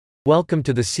Welcome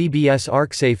to the CBS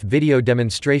ArcSafe video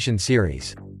demonstration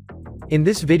series. In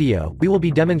this video, we will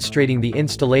be demonstrating the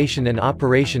installation and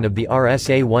operation of the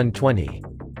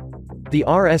RSA-120. The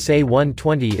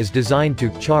RSA-120 is designed to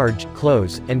charge,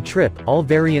 close, and trip all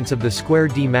variants of the Square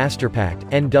D MasterPact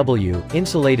NW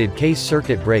insulated case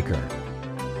circuit breaker.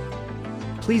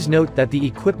 Please note that the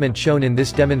equipment shown in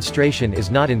this demonstration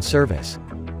is not in service.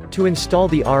 To install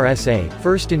the RSA,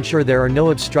 first ensure there are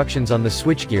no obstructions on the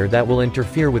switchgear that will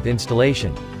interfere with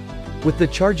installation. With the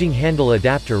charging handle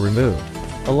adapter removed,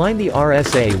 align the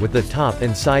RSA with the top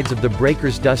and sides of the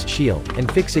breaker's dust shield, and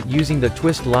fix it using the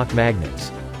twist lock magnets.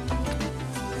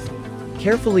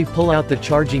 Carefully pull out the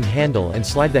charging handle and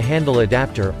slide the handle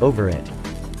adapter over it.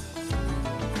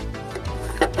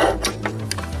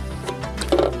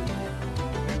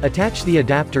 Attach the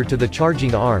adapter to the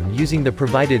charging arm using the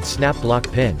provided snap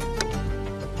lock pin.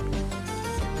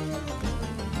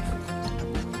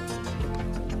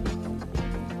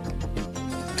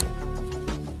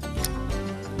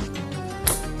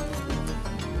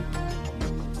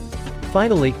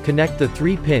 Finally, connect the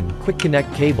 3-pin quick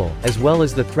connect cable, as well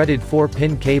as the threaded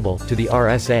 4-pin cable, to the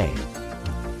RSA.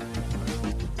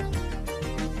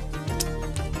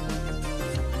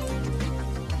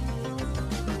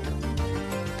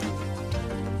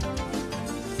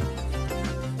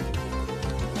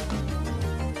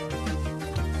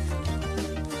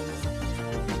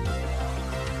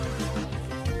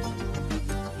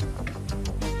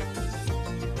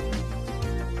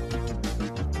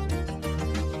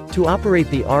 To operate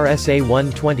the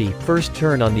RSA-120, first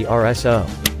turn on the RSO.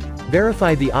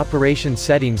 Verify the operation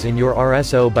settings in your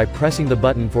RSO by pressing the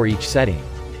button for each setting.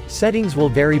 Settings will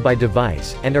vary by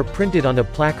device, and are printed on a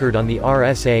placard on the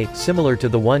RSA, similar to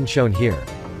the one shown here.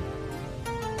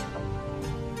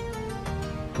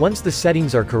 Once the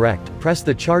settings are correct, press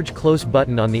the Charge Close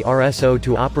button on the RSO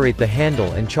to operate the handle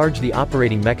and charge the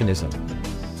operating mechanism.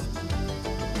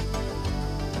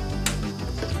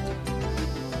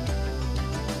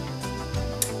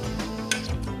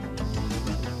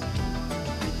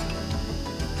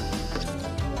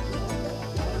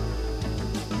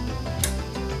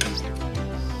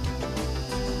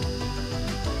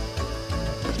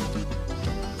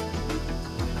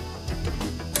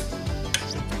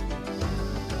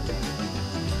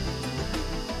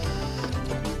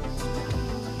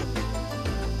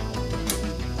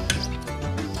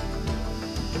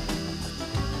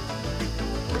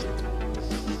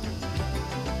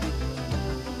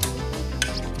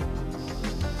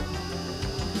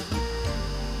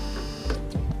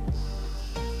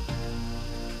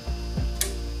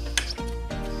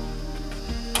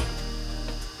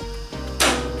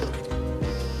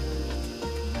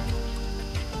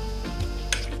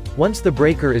 Once the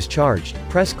breaker is charged,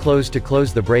 press Close to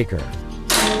close the breaker.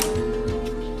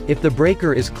 If the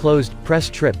breaker is closed, press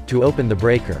Trip to open the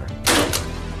breaker.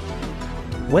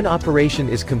 When operation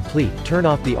is complete, turn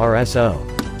off the RSO.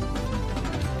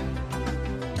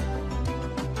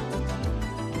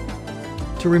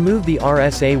 To remove the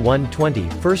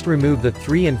RSA-120, first remove the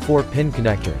 3 and 4 pin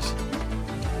connectors.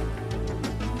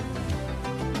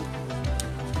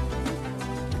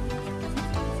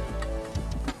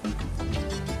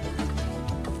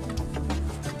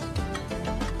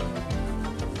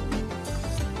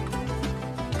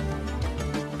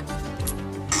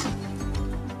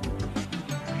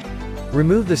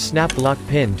 Remove the snap lock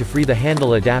pin to free the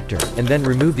handle adapter, and then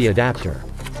remove the adapter.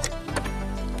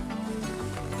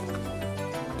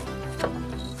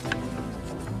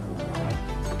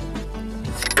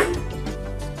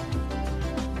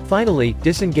 Finally,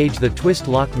 disengage the twist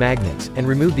lock magnets, and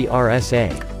remove the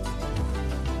RSA.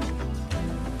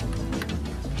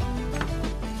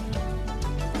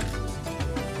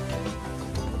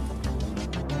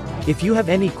 If you have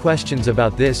any questions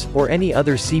about this, or any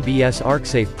other CBS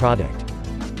ArcSafe product,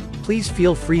 please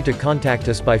feel free to contact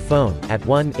us by phone, at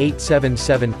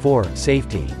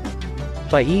 1-8774-SAFETY,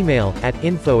 by email, at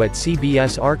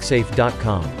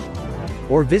info@cbsarcsafe.com,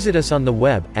 or visit us on the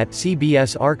web, at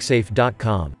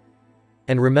cbsarcsafe.com.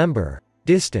 And remember,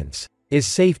 distance is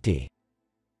safety.